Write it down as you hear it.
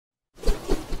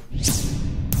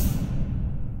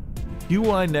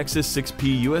Huawei Nexus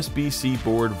 6P USB-C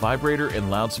board vibrator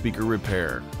and loudspeaker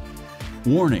repair.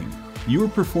 Warning: you are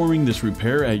performing this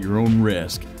repair at your own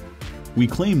risk. We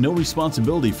claim no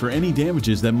responsibility for any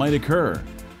damages that might occur.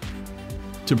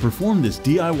 To perform this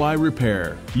DIY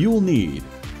repair, you will need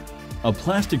a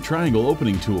plastic triangle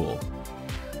opening tool,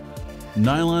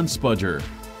 nylon spudger,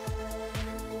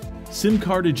 SIM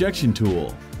card ejection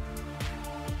tool,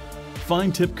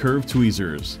 fine tip curved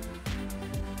tweezers,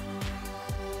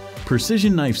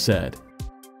 precision knife set,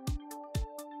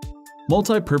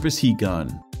 multi-purpose heat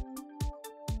gun,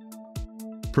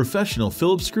 professional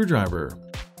Phillips screwdriver,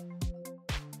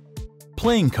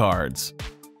 playing cards,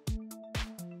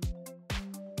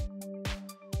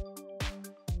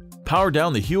 power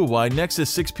down the Huawei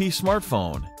Nexus 6P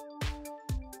smartphone,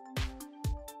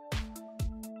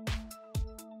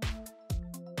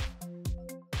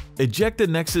 eject the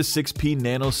Nexus 6P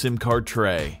Nano SIM card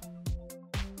tray,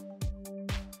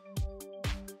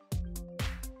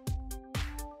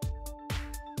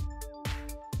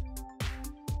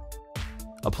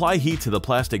 apply heat to the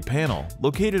plastic panel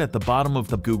located at the bottom of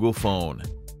the Google phone.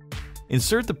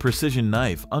 Insert the precision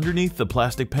knife underneath the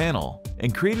plastic panel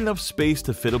and create enough space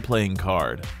to fit a playing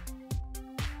card.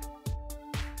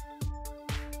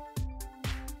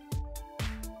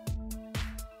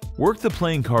 Work the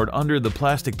playing card under the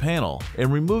plastic panel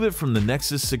and remove it from the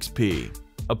Nexus 6P.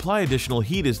 Apply additional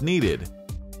heat as needed.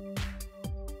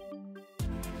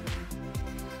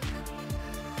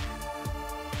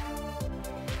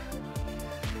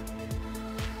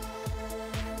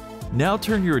 Now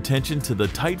turn your attention to the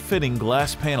tight-fitting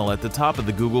glass panel at the top of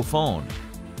the Google phone.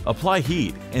 Apply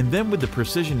heat, and then with the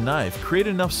precision knife, create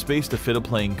enough space to fit a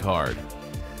playing card.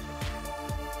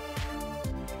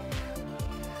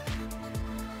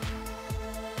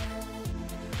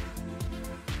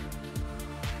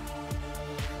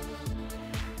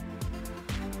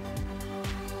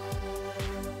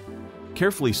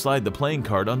 Carefully slide the playing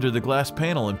card under the glass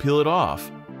panel and peel it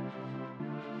off.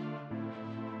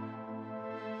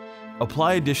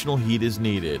 Apply additional heat as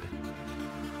needed.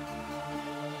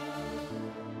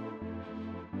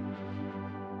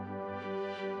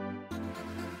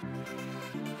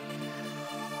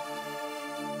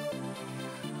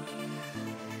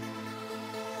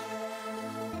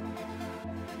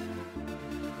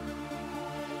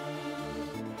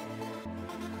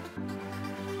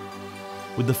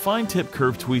 With the fine tip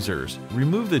curved tweezers,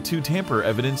 remove the two tamper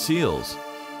evident seals.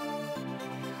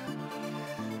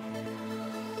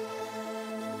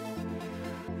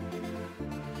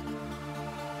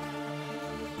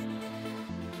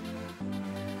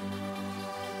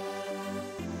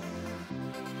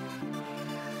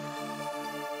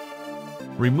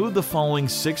 Remove the following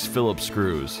 6 Phillips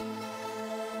screws.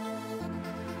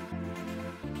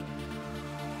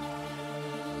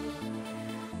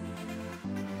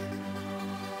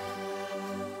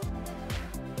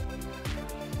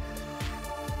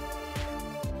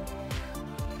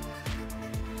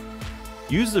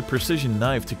 Use the precision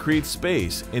knife to create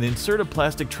space and insert a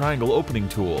plastic triangle opening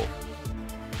tool.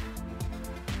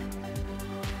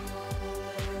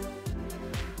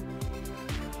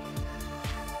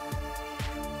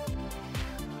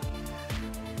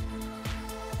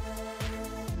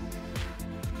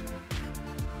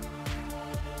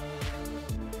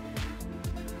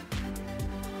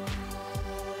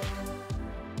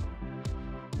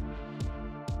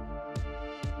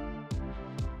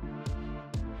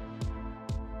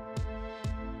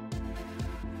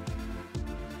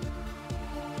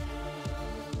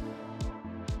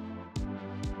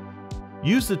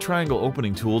 Use the triangle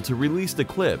opening tool to release the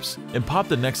clips and pop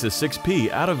the Nexus 6P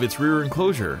out of its rear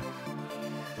enclosure.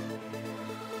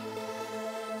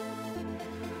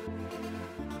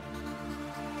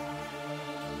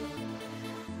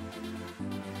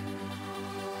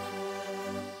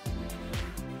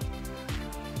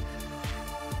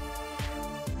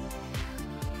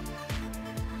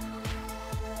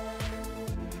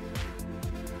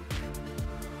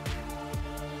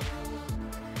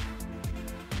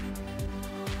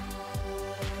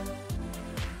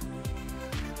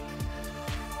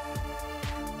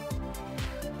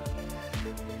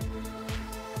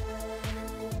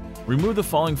 Remove the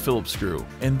falling Phillips screw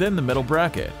and then the metal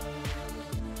bracket.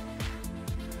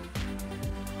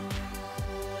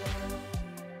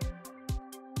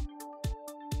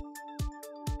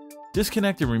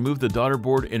 Disconnect and remove the daughter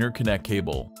board interconnect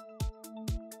cable.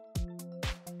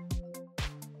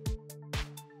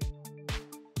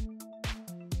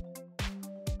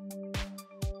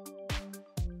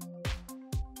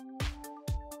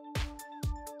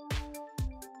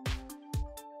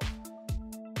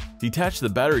 Detach the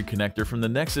battery connector from the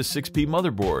Nexus 6P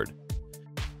motherboard.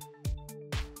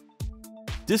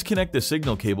 Disconnect the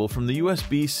signal cable from the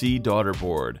USB-C daughter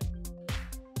board.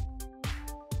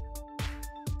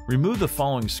 Remove the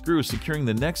following screw securing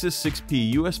the Nexus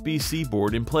 6P USB-C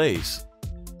board in place.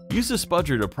 Use a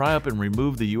spudger to pry up and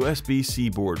remove the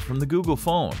USB-C board from the Google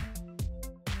phone.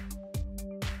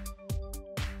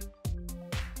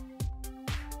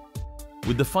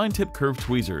 With the fine-tip curved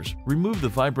tweezers, remove the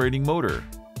vibrating motor.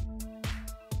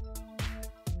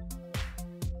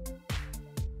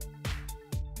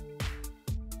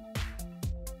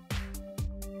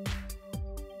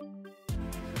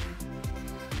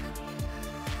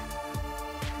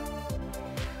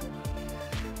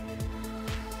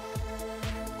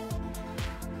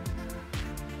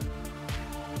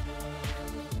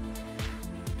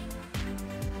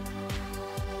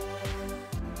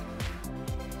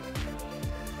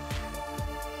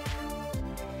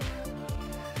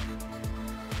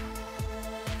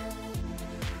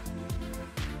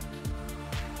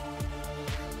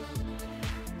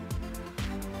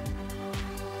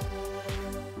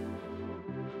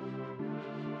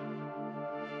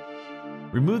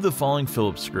 Remove the following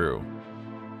Phillips screw.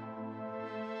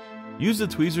 Use the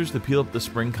tweezers to peel up the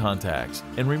spring contacts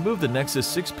and remove the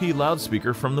Nexus 6P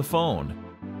loudspeaker from the phone.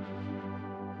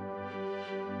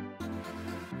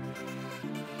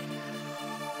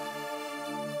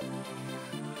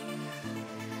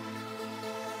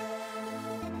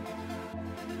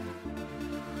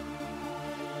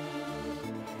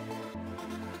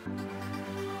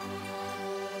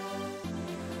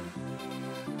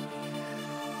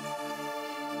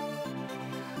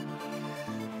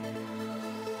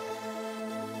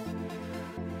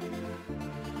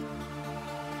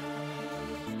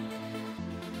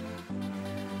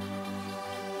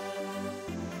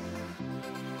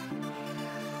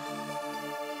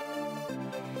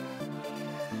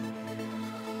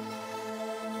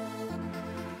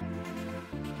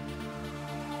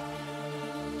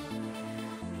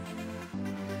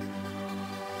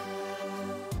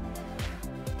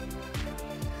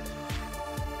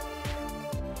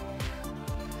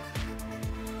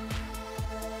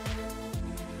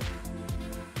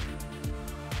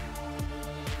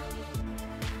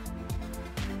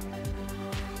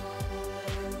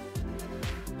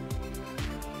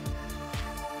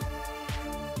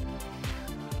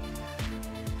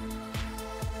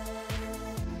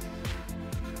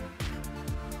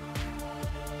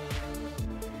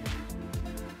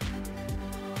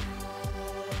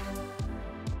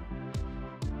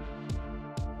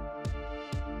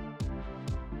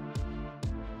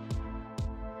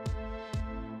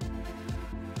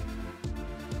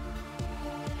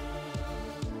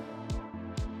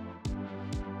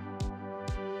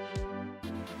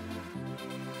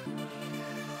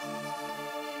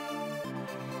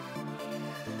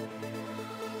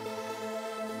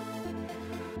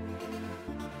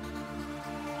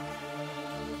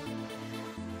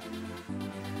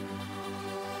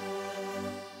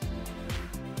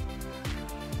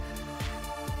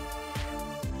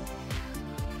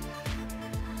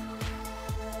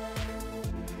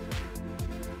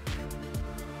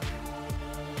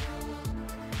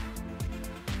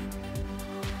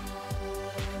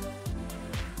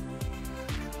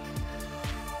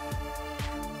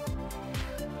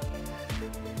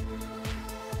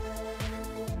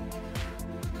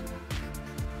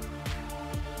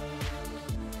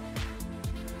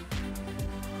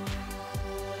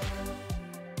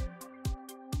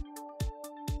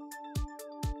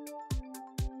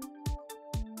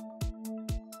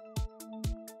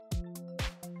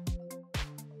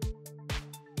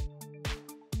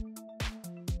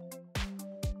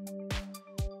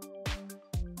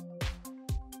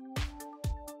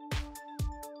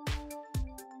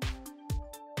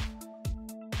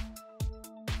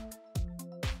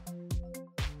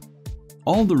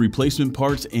 All the replacement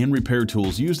parts and repair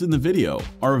tools used in the video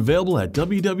are available at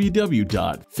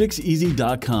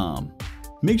www.Fixez.com.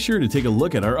 Make sure to take a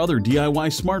look at our other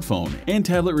DIY smartphone and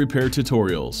tablet repair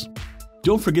tutorials.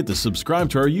 Don't forget to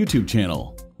subscribe to our YouTube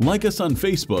channel, like us on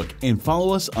Facebook, and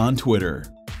follow us on Twitter.